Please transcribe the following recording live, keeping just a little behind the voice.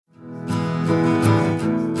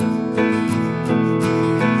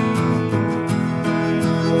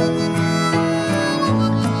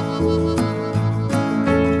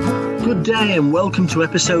Good day and welcome to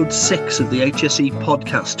episode 6 of the HSE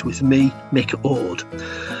podcast with me, Mick Ord.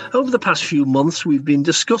 Over the past few months, we've been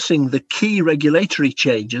discussing the key regulatory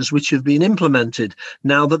changes which have been implemented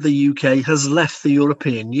now that the UK has left the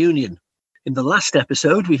European Union. In the last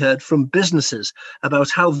episode, we heard from businesses about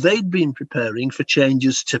how they'd been preparing for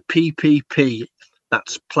changes to PPP,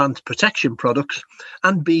 that's plant protection products,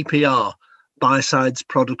 and BPR, Biocides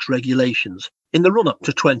Products Regulations, in the run-up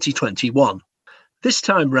to 2021. This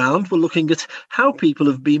time round, we're looking at how people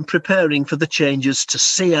have been preparing for the changes to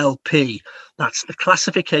CLP, that's the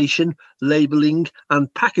classification, labelling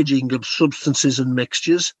and packaging of substances and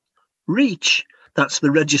mixtures, REACH, that's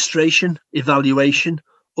the registration, evaluation,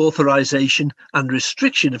 authorisation and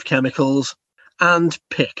restriction of chemicals, and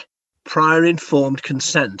PIC, prior informed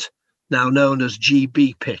consent, now known as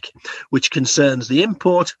GB PIC, which concerns the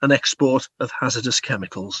import and export of hazardous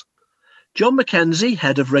chemicals. John Mackenzie,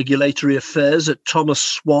 Head of Regulatory Affairs at Thomas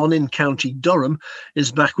Swan in County Durham, is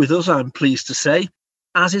back with us, I'm pleased to say,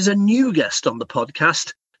 as is a new guest on the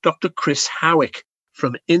podcast, Dr Chris Howick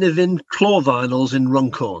from Inovyn Chlorvinyls in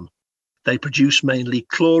Runcorn. They produce mainly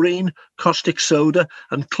chlorine, caustic soda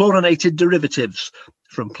and chlorinated derivatives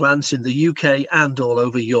from plants in the UK and all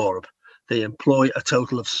over Europe. They employ a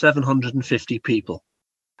total of 750 people.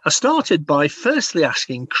 I started by firstly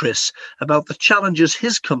asking Chris about the challenges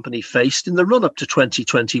his company faced in the run-up to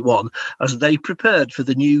 2021 as they prepared for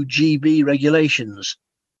the new GB regulations.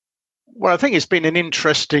 Well, I think it's been an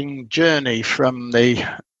interesting journey from the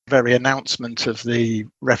very announcement of the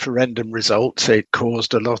referendum results. It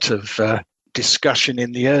caused a lot of discussion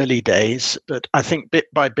in the early days, but I think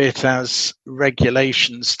bit by bit as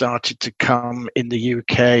regulations started to come in the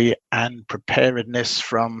UK and preparedness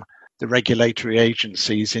from the regulatory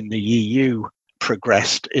agencies in the EU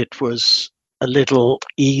progressed, it was a little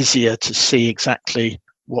easier to see exactly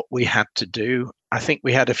what we had to do. I think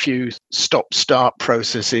we had a few stop-start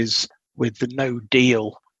processes with the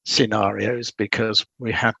no-deal scenarios because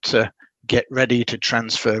we had to get ready to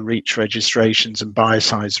transfer REACH registrations and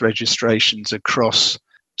Biocides registrations across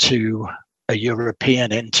to a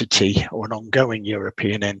European entity or an ongoing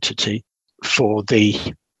European entity for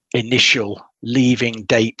the initial leaving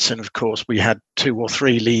dates, and of course we had 2 or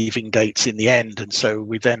 3 leaving dates in the end, and so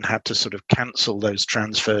we then had to sort of cancel those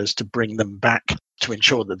transfers to bring them back to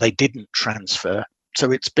ensure that they didn't transfer.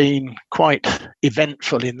 So it's been quite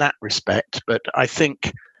eventful in that respect, but I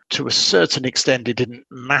think to a certain extent it didn't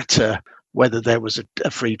matter whether there was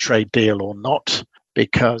a free trade deal or not,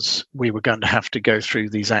 because we were going to have to go through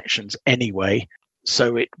these actions anyway.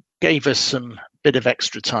 So it gave us some bit of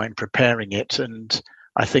extra time preparing it, and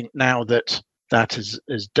I think now that that is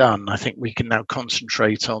done, I think we can now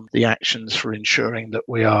concentrate on the actions for ensuring that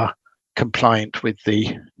we are compliant with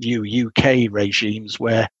the new UK regimes,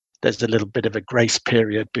 where there's a little bit of a grace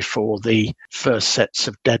period before the first sets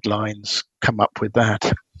of deadlines come up with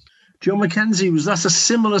that. John Mackenzie, was that a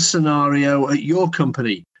similar scenario at your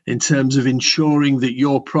company in terms of ensuring that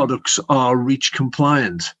your products are REACH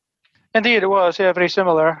compliant? Indeed, it was, yeah, very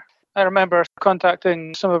similar. I remember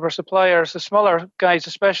contacting some of our suppliers, the smaller guys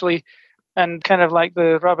especially, and kind of like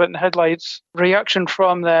the rabbit in the headlights reaction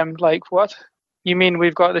from them, like, what? You mean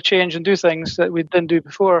we've got to change and do things that we didn't do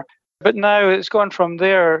before? But now it's gone from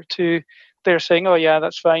there to they're saying, oh yeah,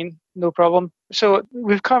 that's fine, no problem. So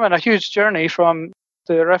we've come on a huge journey from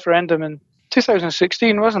the referendum in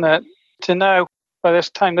 2016, wasn't it, to now, by this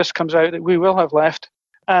time this comes out, that we will have left.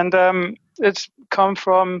 And it's come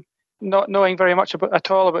from not knowing very much at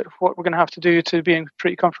all about what we're going to have to do to being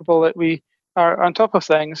pretty comfortable that we are on top of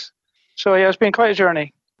things. So yeah, it's been quite a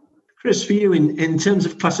journey. Chris, for you, in terms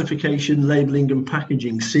of classification, labelling and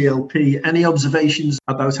packaging, CLP, any observations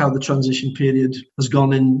about how the transition period has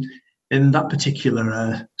gone in that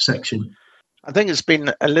particular section? I think it's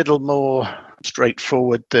been a little more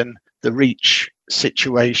straightforward than the REACH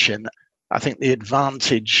situation. I think the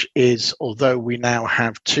advantage is, although we now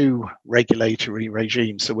have 2 regulatory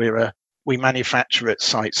regimes, so we manufacture at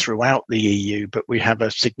sites throughout the EU, but we have a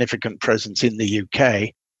significant presence in the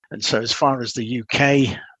UK. And so as far as the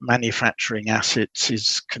UK manufacturing assets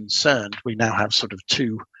is concerned, we now have sort of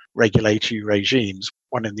 2 regulatory regimes,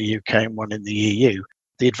 one in the UK and one in the EU.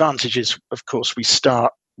 The advantage is, of course, we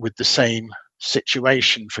start with the same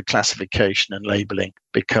situation for classification and labelling,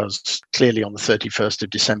 because clearly on the 31st of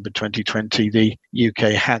December 2020, the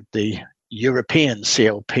UK had the European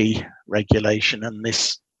CLP regulation, and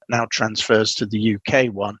this now transfers to the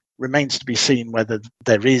UK one. Remains to be seen whether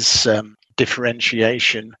there is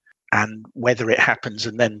differentiation and whether it happens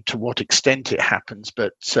and then to what extent it happens.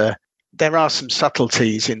 But there are some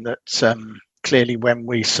subtleties in that clearly when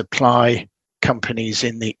we supply companies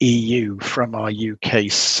in the EU from our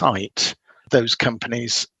UK site, those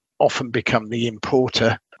companies often become the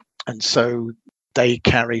importer. And so they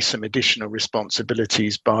carry some additional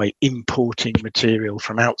responsibilities by importing material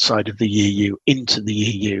from outside of the EU into the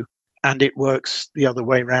EU. And it works the other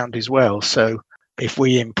way around as well. So if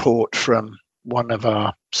we import from one of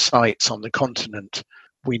our sites on the continent,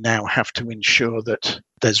 we now have to ensure that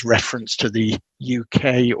there's reference to the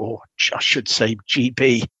UK, or I should say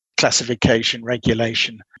GB classification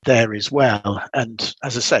regulation there as well. And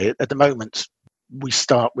as I say, at the moment, we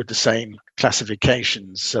start with the same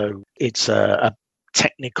classifications. So it's a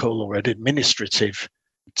technical or an administrative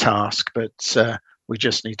task, but we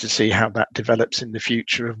just need to see how that develops in the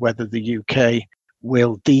future, of whether the UK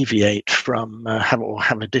will deviate from have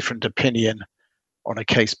a different opinion on a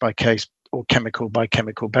case-by-case or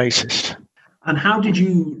chemical-by-chemical basis. And how did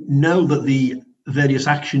you know that the various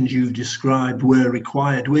actions you've described were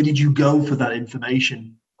required? Where did you go for that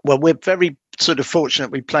information? Well, we're very sort of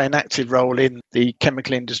fortunate. We play an active role in the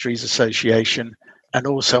Chemical Industries Association and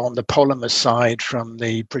also on the polymer side from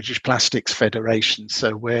the British Plastics Federation.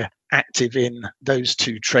 So we're active in those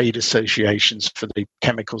two trade associations for the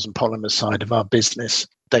chemicals and polymer side of our business.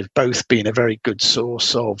 They've both been a very good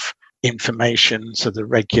source of information, so the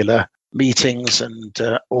regular meetings and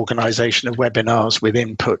organisation of webinars with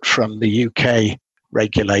input from the UK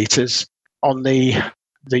regulators. On the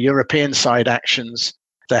European side actions,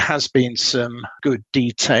 there has been some good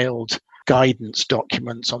detailed guidance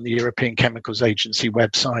documents on the European Chemicals Agency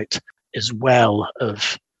website, as well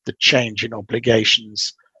of the change in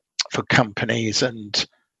obligations for companies and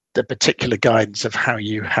the particular guidance of how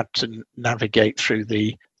you had to navigate through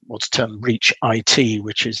the what's termed REACH IT,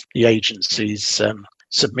 which is the agency's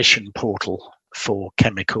submission portal for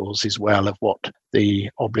chemicals, as well of what the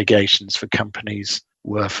obligations for companies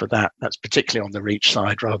were for that. That's particularly on the REACH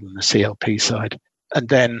side rather than the CLP side. And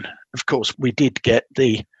then, of course, we did get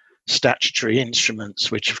the statutory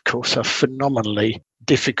instruments, which, of course, are phenomenally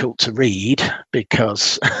difficult to read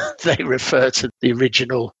because they refer to the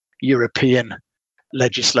original European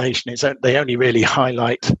legislation. They only really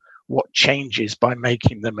highlight what changes by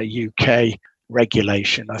making them a UK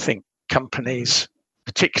regulation. I think companies,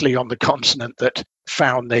 particularly on the continent, that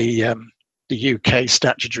found the UK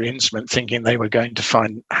statutory instrument thinking they were going to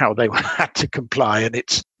find how they had to comply, and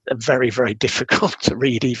it's very, very difficult to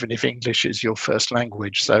read, even if English is your first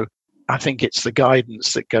language. So I think it's the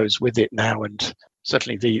guidance that goes with it now, and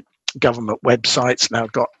certainly the government websites now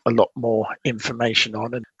got a lot more information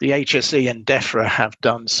on. And the HSE and DEFRA have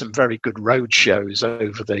done some very good road shows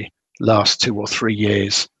over the last 2 or 3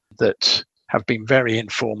 years that have been very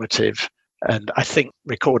informative. And I think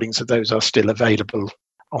recordings of those are still available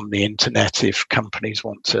on the internet if companies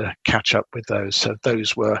want to catch up with those. So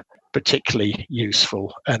those were particularly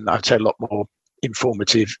useful, and I'd say a lot more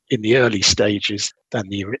informative in the early stages than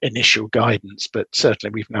the initial guidance. But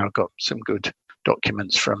certainly we've now got some good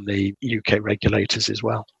documents from the UK regulators as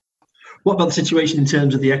well. What about the situation in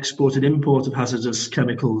terms of the export and import of hazardous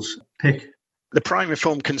chemicals, PIC? The primary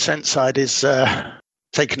form consent side is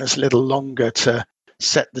taken us a little longer to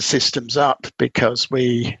set the systems up because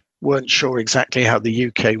we weren't sure exactly how the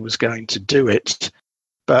UK was going to do it.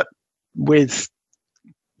 But with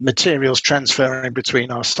materials transferring between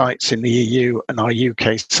our sites in the EU and our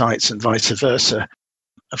UK sites and vice versa,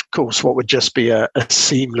 of course, what would just be a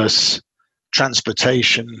seamless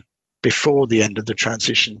transportation before the end of the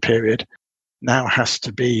transition period now has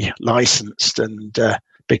to be licensed, and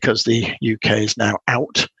because the UK is now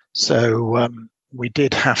out. So we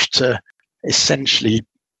did have to essentially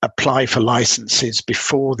apply for licenses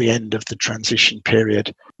before the end of the transition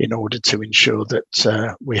period in order to ensure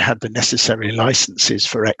that we had the necessary licenses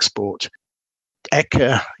for export.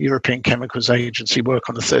 ECHA, European Chemicals Agency, work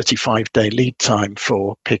on a 35-day lead time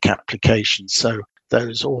for PIC applications. So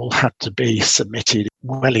those all had to be submitted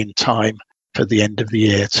well in time for the end of the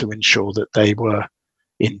year to ensure that they were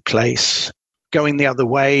in place. Going the other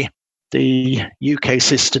way, the UK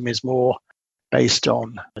system is more based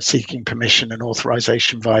on seeking permission and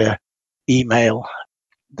authorization via email.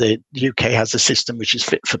 The UK has a system which is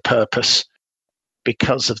fit for purpose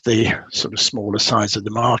because of the sort of smaller size of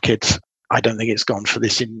the market. I don't think it's gone for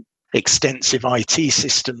this extensive IT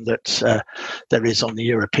system that there is on the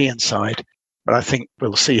European side. But I think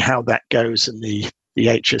we'll see how that goes, and the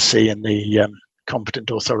HSE and the competent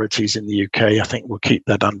authorities in the UK, I think, will keep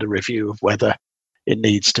that under review of whether it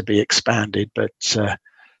needs to be expanded. But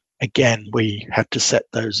again, we had to set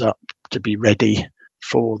those up to be ready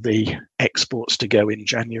for the exports to go in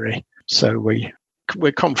January. So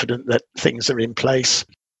we're confident that things are in place,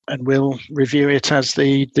 and we'll review it as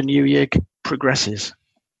the new year progresses.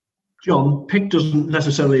 John, PIC doesn't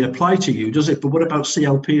necessarily apply to you, does it? But what about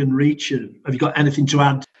CLP and REACH? Have you got anything to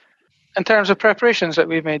add? In terms of preparations that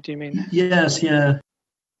we've made, do you mean? Yes, yeah.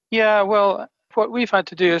 Yeah, well, what we've had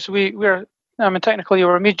to do is technically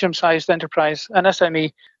we're a medium-sized enterprise, an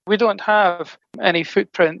SME. We don't have any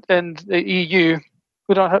footprint in the EU.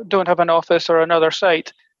 We don't have an office or another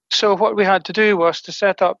site. So what we had to do was to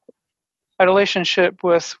set up a relationship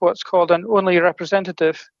with what's called an only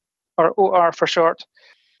representative, or OR for short,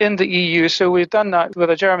 in the EU. So we've done that with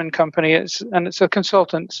a German company, it's a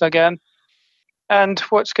consultants again. And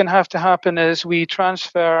what's going to have to happen is we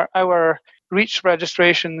transfer our REACH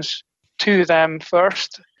registrations to them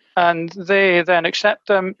first, and they then accept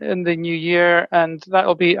them in the new year, and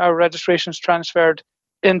that'll be our registrations transferred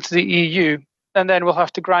into the EU. And then we'll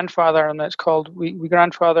have to grandfather, and that's called, we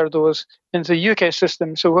grandfather those into the UK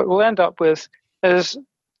system. So what we'll end up with is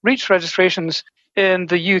REACH registrations in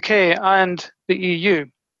the UK and the EU.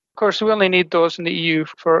 Of course, we only need those in the EU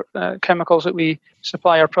for chemicals that we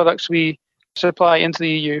supply, our products we supply into the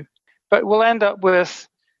EU. But we'll end up with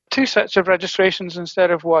 2 sets of registrations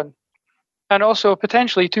instead of 1. And also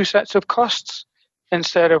potentially 2 sets of costs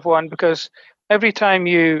instead of 1, because every time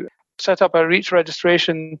you set up a REACH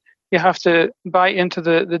registration, you have to buy into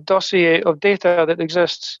the dossier of data that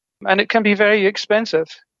exists. And it can be very expensive,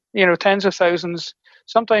 tens of thousands,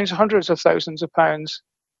 sometimes hundreds of thousands of pounds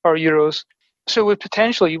or euros. So we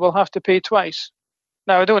potentially will have to pay twice.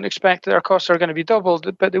 Now, I don't expect that our costs are going to be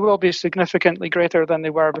doubled, but they will be significantly greater than they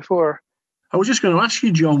were before. I was just going to ask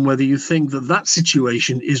you, John, whether you think that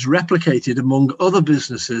situation is replicated among other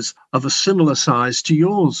businesses of a similar size to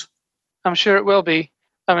yours. I'm sure it will be.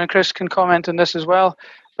 I mean, Chris can comment on this as well,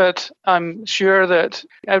 but I'm sure that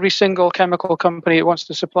every single chemical company that wants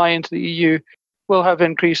to supply into the EU will have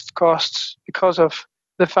increased costs because of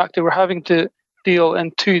the fact that we're having to deal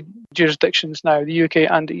in 2 jurisdictions now, the UK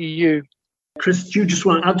and the EU. Chris, do you just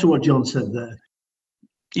want to add to what John said there?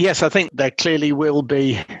 Yes, I think there clearly will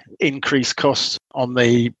be increased costs on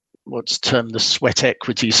what's termed the sweat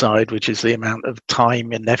equity side, which is the amount of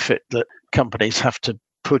time and effort that companies have to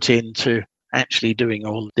put into actually doing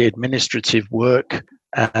all the administrative work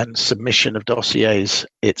and submission of dossiers,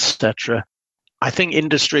 etc. I think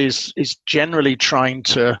industry is generally trying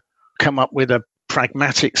to come up with a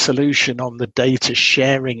pragmatic solution on the data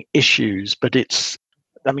sharing issues, but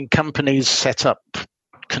companies set up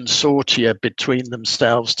consortia between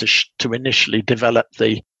themselves to initially develop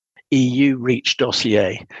the EU REACH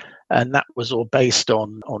dossier, and that was all based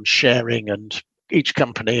on sharing, and each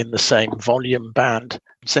company in the same volume band,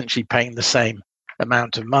 essentially paying the same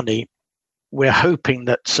amount of money. We're hoping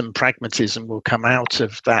that some pragmatism will come out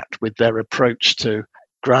of that with their approach to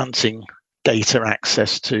granting data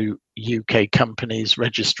access to UK companies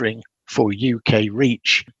registering for UK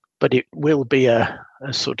REACH, but it will be a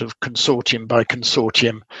sort of consortium by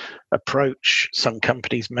consortium approach. Some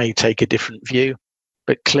companies may take a different view,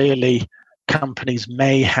 but clearly companies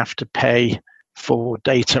may have to pay for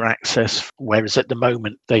data access, whereas at the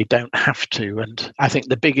moment they don't have to. And I think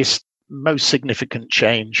the most significant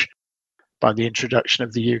change by the introduction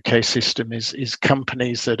of the UK system is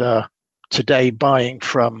companies that are today buying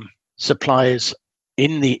from suppliers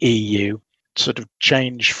in the EU sort of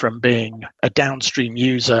change from being a downstream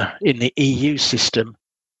user in the EU system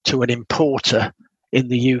to an importer in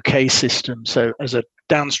the UK system. So as a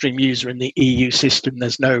downstream user in the EU system,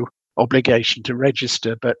 there's no obligation to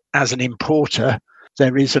register, but as an importer,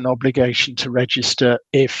 there is an obligation to register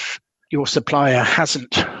if your supplier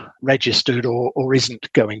hasn't registered or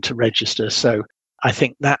isn't going to register. So I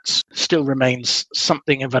think that still remains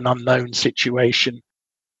something of an unknown situation.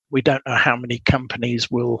 We don't know how many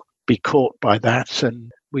companies will be caught by that,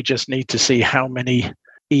 and we just need to see how many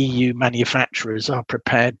EU manufacturers are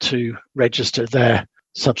prepared to register their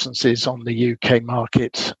substances on the UK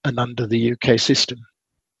market and under the UK system.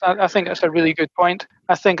 I think that's a really good point.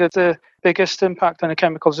 I think that the biggest impact on the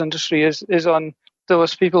chemicals industry is on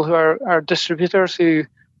those people who are distributors who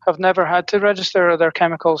have never had to register their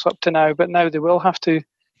chemicals up to now, but now they will have to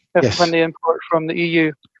when they import from the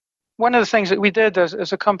EU. One of the things that we did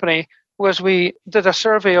as a company was we did a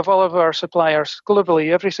survey of all of our suppliers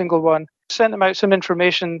globally, every single one, sent them out some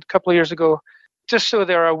information a couple of years ago, just so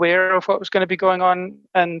they're aware of what was going to be going on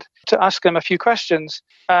and to ask them a few questions.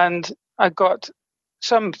 And I got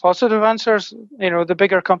some positive answers. The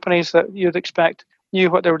bigger companies that you'd expect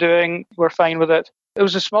knew what they were doing, were fine with it. It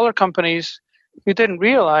was the smaller companies who didn't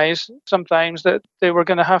realize sometimes that they were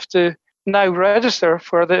going to have to now register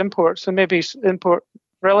for the imports and maybe import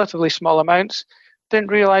relatively small amounts,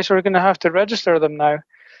 didn't realise we were going to have to register them now.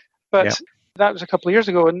 But that was a couple of years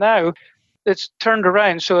ago, and now it's turned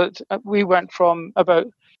around. So we went from about,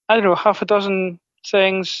 half a dozen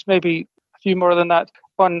things, maybe a few more than that,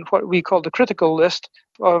 on what we call the critical list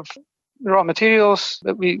of raw materials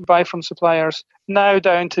that we buy from suppliers, now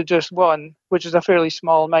down to just one, which is a fairly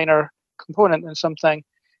small, minor component in something.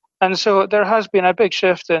 And so there has been a big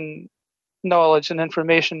shift in knowledge and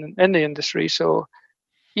information in the industry. So,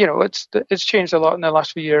 it's changed a lot in the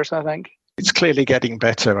last few years, I think. It's clearly getting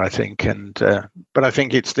better, I think, but I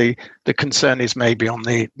think it's the concern is maybe on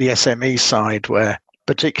the SME side, where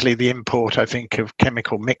particularly the import, I think, of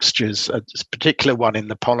chemical mixtures, a particular one in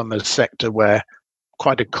the polymers sector, where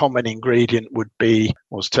quite a common ingredient would be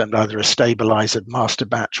what's termed either a stabilizer master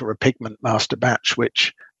batch or a pigment master batch,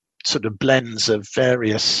 which sort of blends of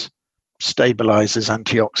various stabilizers,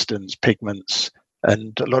 antioxidants, pigments,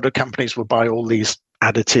 and a lot of companies will buy all these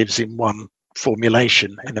additives in one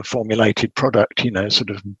formulation, in a formulated product, sort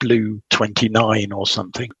of blue 29 or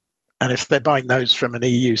something. And if they're buying those from an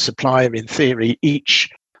EU supplier, in theory, each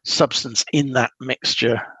substance in that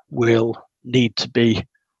mixture will need to be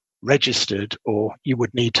registered, or you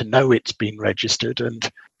would need to know it's been registered. And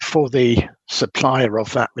for the supplier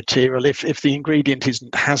of that material, if the ingredient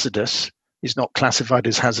isn't hazardous, is not classified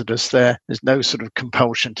as hazardous, there's no sort of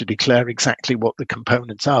compulsion to declare exactly what the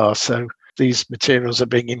components are. So these materials are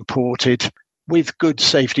being imported with good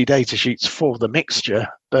safety data sheets for the mixture,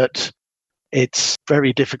 but it's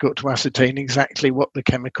very difficult to ascertain exactly what the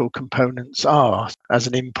chemical components are. As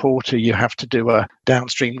an importer, you have to do a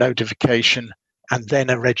downstream notification and then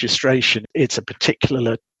a registration. It's a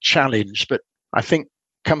particular challenge, but I think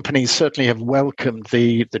companies certainly have welcomed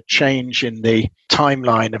the change in the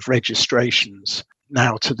timeline of registrations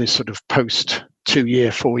now to this sort of post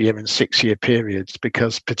 2-year, 4-year and 6-year periods,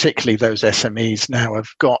 because particularly those SMEs now have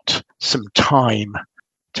got some time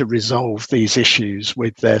to resolve these issues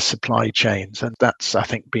with their supply chains. And that's, I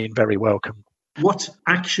think, been very welcome. What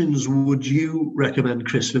actions would you recommend,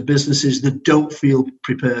 Chris, for businesses that don't feel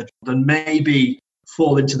prepared and maybe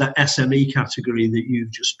fall into that SME category that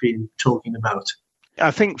you've just been talking about?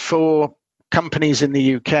 I think for companies in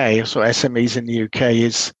the UK, so SMEs in the UK,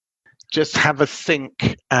 is just have a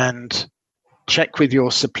think and check with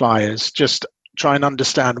your suppliers. Just try and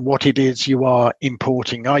understand what it is you are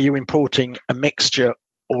importing. Are you importing a mixture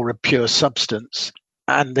or a pure substance?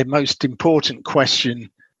 And the most important question,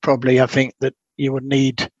 probably, I think, that you would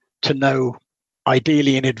need to know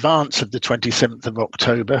ideally in advance of the 27th of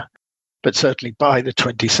October, but certainly by the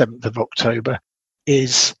 27th of October,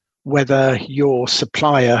 is whether your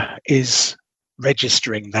supplier is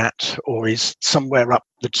registering that, or is somewhere up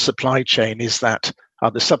the supply chain, are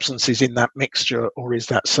the substances in that mixture, or is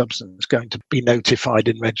that substance going to be notified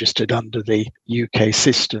and registered under the UK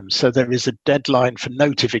system? So there is a deadline for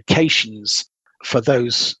notifications for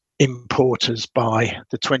those importers by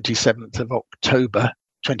the 27th of October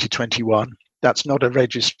 2021. That's not a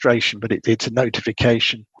registration, but it's a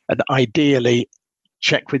notification. And ideally,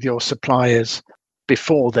 check with your suppliers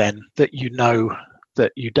before then that you know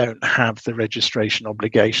that you don't have the registration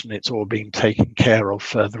obligation. It's all being taken care of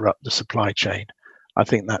further up the supply chain. I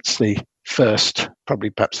think that's the first,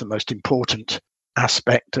 probably perhaps the most important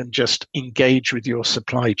aspect, and just engage with your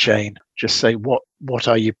supply chain. Just say, what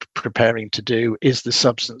are you preparing to do? Is the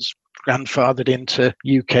substance grandfathered into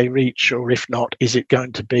UK REACH, or if not, is it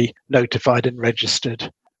going to be notified and registered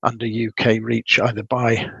under UK REACH either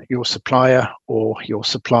by your supplier or your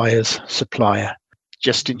supplier's supplier?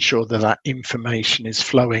 Just ensure that information is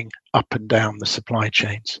flowing up and down the supply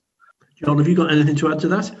chains. John, have you got anything to add to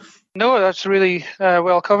that? No, that's really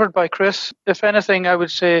well covered by Chris. If anything, I would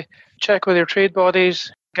say check with your trade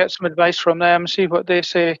bodies, get some advice from them, see what they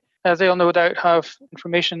say. They'll no doubt have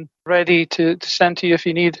information ready to send to you if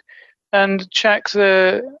you need. And check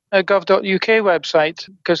the gov.uk website,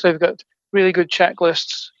 because they've got really good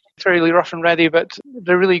checklists, fairly rough and ready, but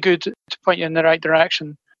they're really good to point you in the right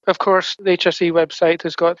direction. Of course, the HSE website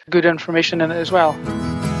has got good information in it as well.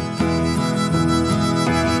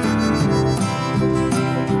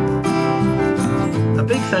 A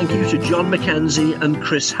big thank you to John Mackenzie and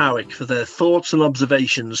Chris Howick for their thoughts and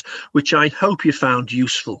observations, which I hope you found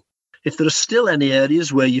useful. If there are still any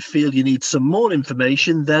areas where you feel you need some more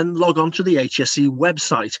information, then log on to the HSE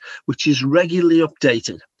website, which is regularly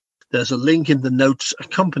updated. There's a link in the notes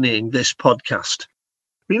accompanying this podcast.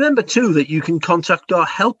 Remember too that you can contact our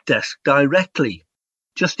help desk directly.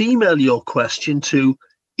 Just email your question to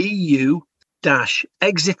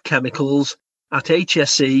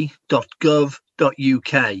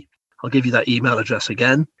eu-exitchemicals@hse.gov.uk. I'll give you that email address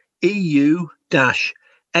again,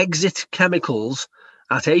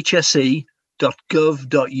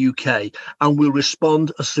 eu-exitchemicals@hse.gov.uk, and we'll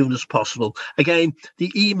respond as soon as possible. Again,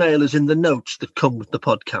 the email is in the notes that come with the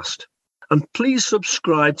podcast. And please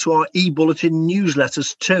subscribe to our e-bulletin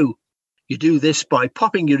newsletters too. You do this by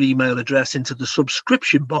popping your email address into the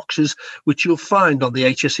subscription boxes, which you'll find on the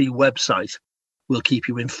HSE website. We'll keep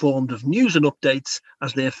you informed of news and updates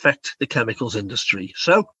as they affect the chemicals industry.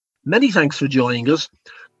 So, many thanks for joining us.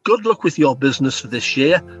 Good luck with your business for this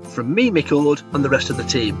year. From me, Mick Ord, and the rest of the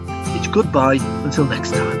team. It's goodbye until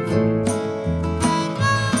next time.